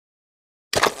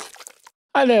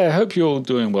Hi there, hope you're all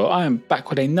doing well. I am back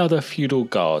with another Feudal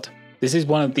Guard. This is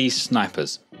one of these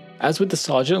snipers. As with the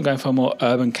Sergeant, I'm going for a more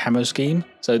urban camo scheme,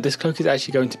 so this cloak is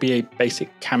actually going to be a basic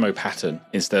camo pattern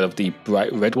instead of the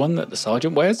bright red one that the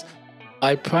Sergeant wears.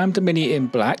 I primed the Mini in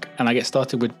black and I get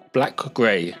started with black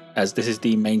grey, as this is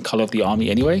the main colour of the army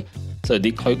anyway, so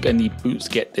the cloak and the boots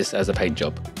get this as a paint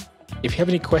job. If you have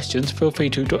any questions, feel free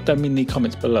to drop them in the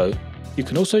comments below. You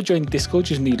can also join Discord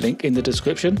using the link in the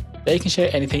description. There you can share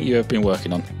anything you have been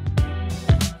working on.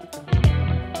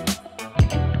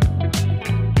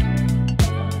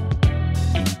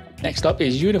 Next up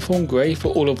is uniform grey for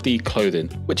all of the clothing,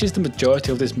 which is the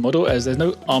majority of this model as there's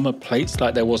no armour plates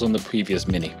like there was on the previous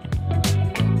Mini.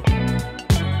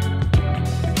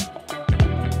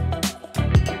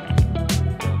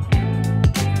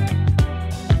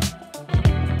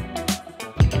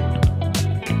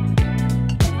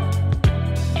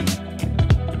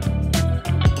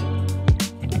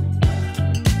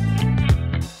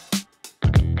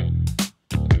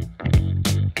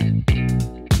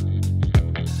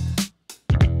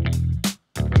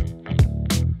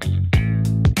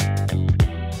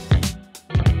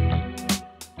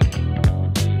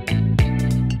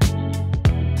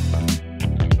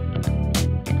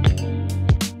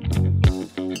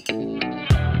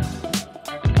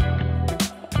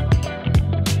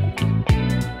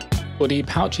 For the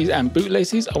pouches and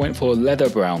bootlaces, I went for leather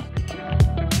brown.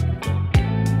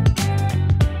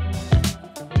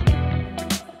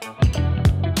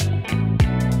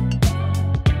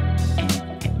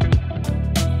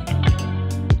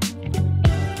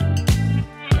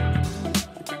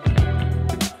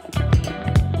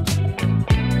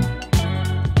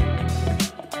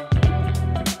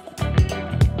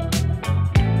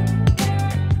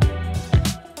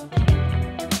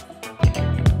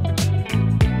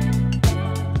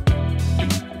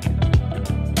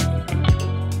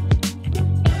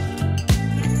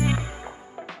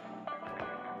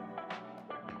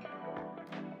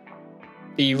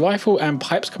 The rifle and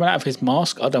pipes coming out of his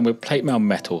mask are done with plate mail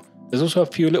metal. There's also a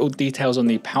few little details on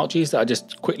the pouches that I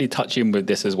just quickly touch in with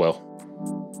this as well.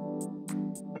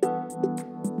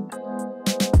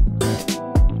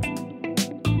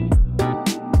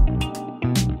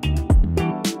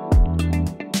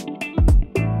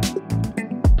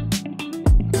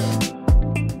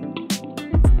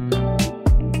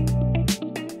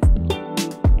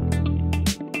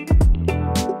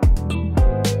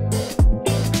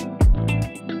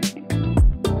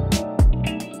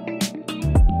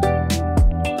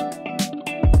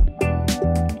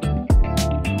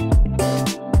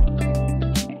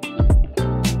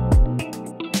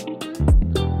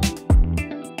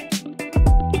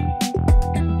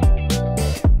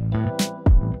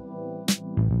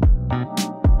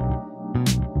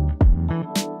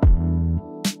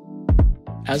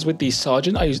 As with the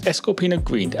Sergeant, I used Escorpina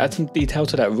Green to add some detail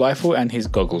to that rifle and his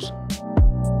goggles.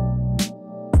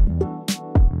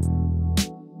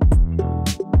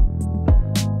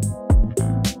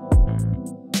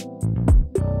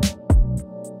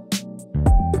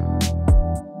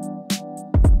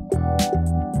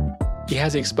 He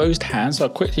has exposed hands, so I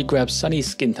quickly grabbed Sunny's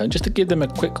skin tone just to give them a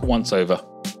quick once over.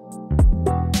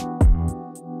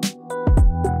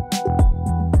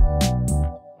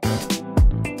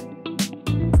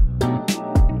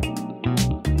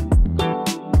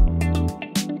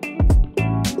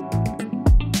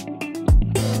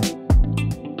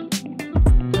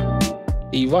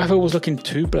 The rifle was looking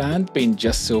too bland, being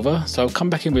just silver, so I've come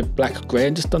back in with black grey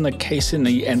and just done the case in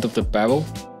the end of the barrel.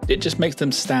 It just makes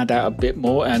them stand out a bit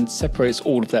more and separates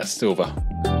all of that silver.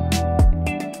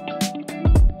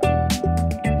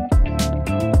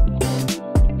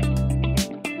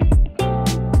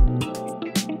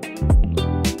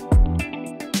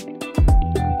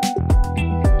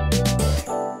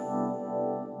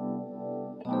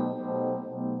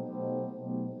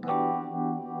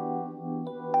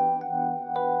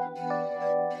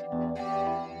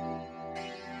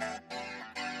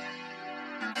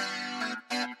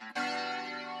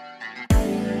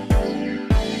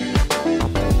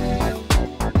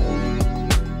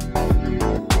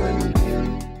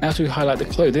 Now to highlight the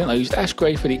clothing, I used ash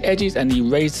grey for the edges and the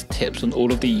raised tips on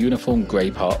all of the uniform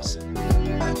grey parts.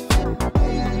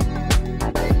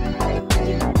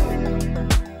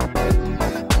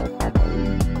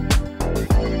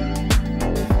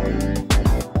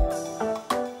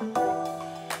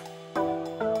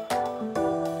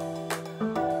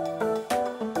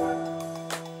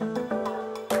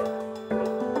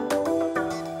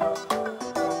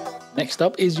 Next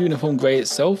up is uniform grey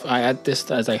itself. I add this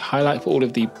as a highlight for all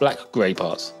of the black grey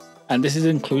parts. And this is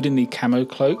including the camo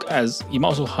cloak, as you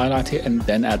might as well highlight it and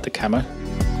then add the camo.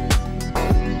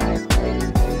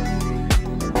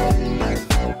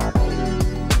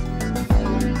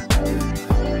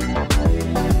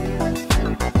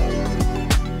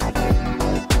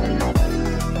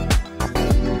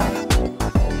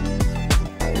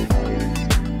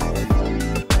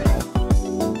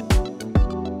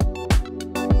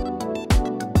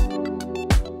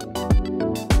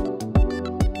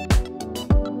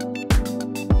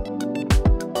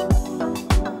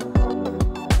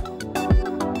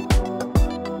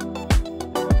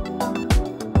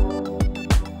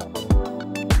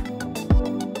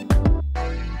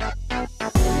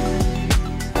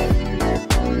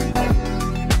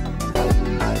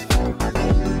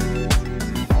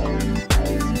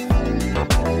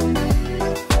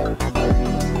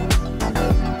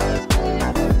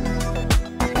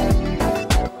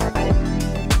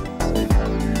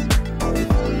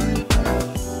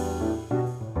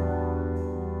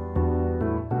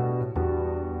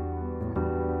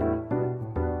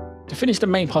 To finish the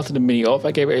main part of the mini off,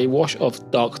 I gave it a wash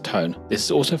of dark tone. This is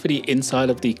also for the inside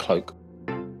of the cloak.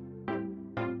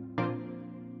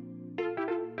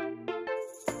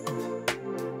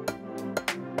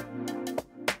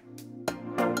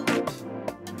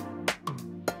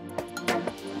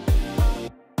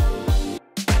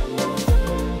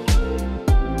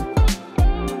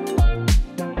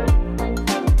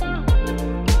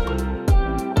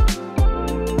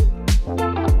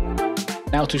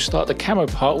 Now to start the camo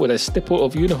part with a stipple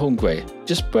of uniform grey,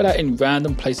 just spread out in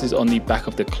random places on the back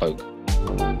of the cloak.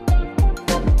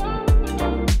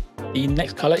 The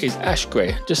next colour is ash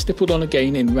grey, just stippled on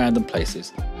again in random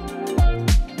places.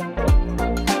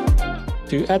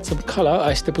 To add some colour,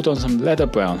 I stippled on some leather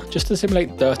brown, just to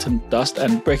simulate dirt and dust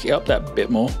and break it up that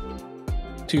bit more.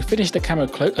 To finish the camo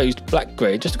cloak, I used black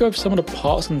grey, just to go over some of the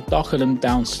parts and darken them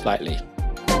down slightly.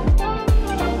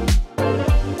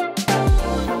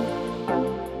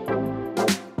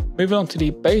 Moving on to the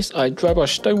base, I dry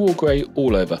brush Stonewall Grey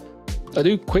all over. I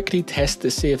do quickly test to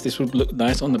see if this would look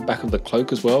nice on the back of the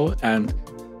cloak as well, and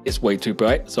it's way too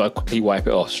bright, so I quickly wipe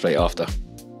it off straight after.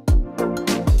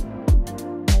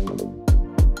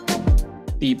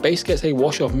 The base gets a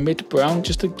wash of mid brown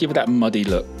just to give it that muddy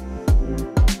look.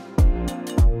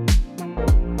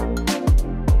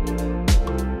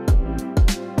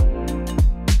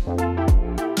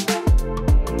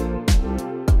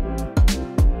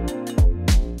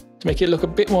 To make it look a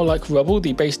bit more like rubble,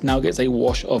 the base now gets a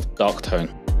wash of dark tone.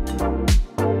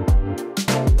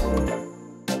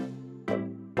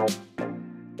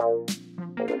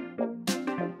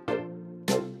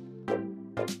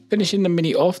 Finishing the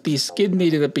mini off, the skin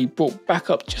needed to be brought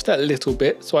back up just a little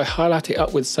bit, so I highlight it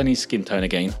up with Sunny skin tone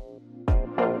again.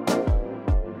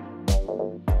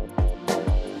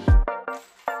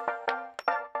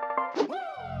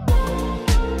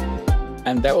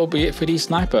 And that will be it for the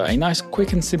sniper, a nice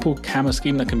quick and simple camo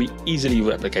scheme that can be easily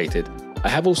replicated. I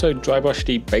have also dry brushed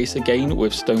the base again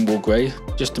with Stonewall Grey,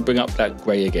 just to bring up that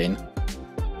grey again.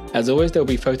 As always, there will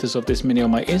be photos of this mini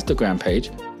on my Instagram page.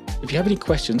 If you have any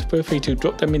questions, feel free to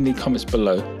drop them in the comments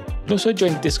below. You can also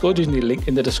join Discord using the link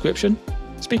in the description.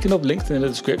 Speaking of links in the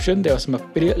description, there are some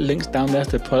affiliate links down there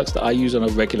to products that I use on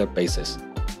a regular basis.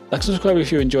 Like and subscribe if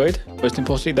you enjoyed. Most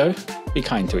importantly though, be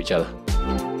kind to each other.